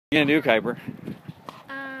What are you gonna do, Kuyper?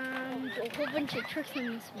 Do a whole bunch of tricks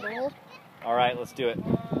in this bowl. All right, let's do it.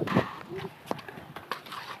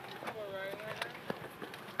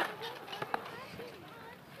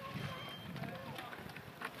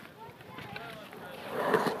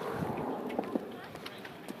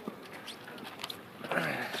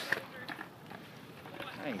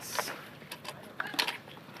 Nice.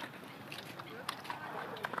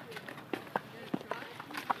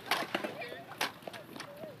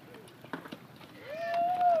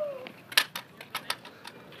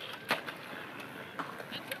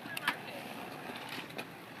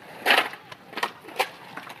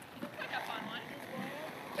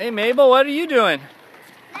 Hey Mabel, what are you doing?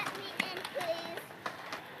 Let me in, please.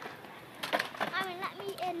 Let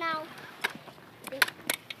me in now.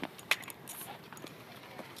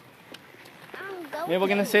 Mabel,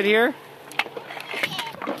 gonna sit here?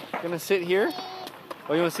 Gonna sit here?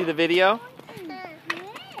 Oh, you wanna see the video?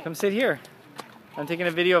 Come sit here. I'm taking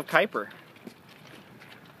a video of Kuyper.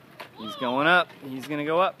 He's going up. He's gonna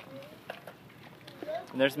go up.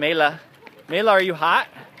 And there's Mela. Mela, are you hot?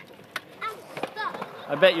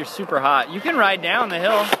 I bet you're super hot. You can ride down the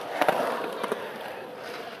hill.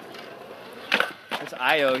 There's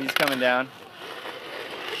Io, he's coming down.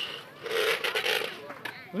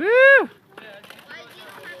 Woo!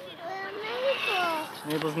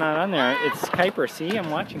 Mabel's not on there. It's Kuyper. See, I'm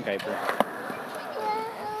watching Kuyper.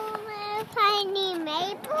 Tiny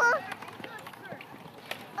Maple.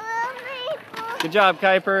 Good job,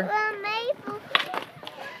 Kuyper.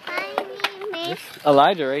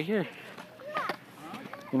 Elijah, right here.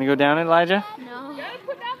 You gonna go down it, Elijah? No.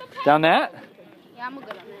 Down that? Yeah, I'm gonna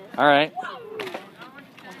go down there. All right.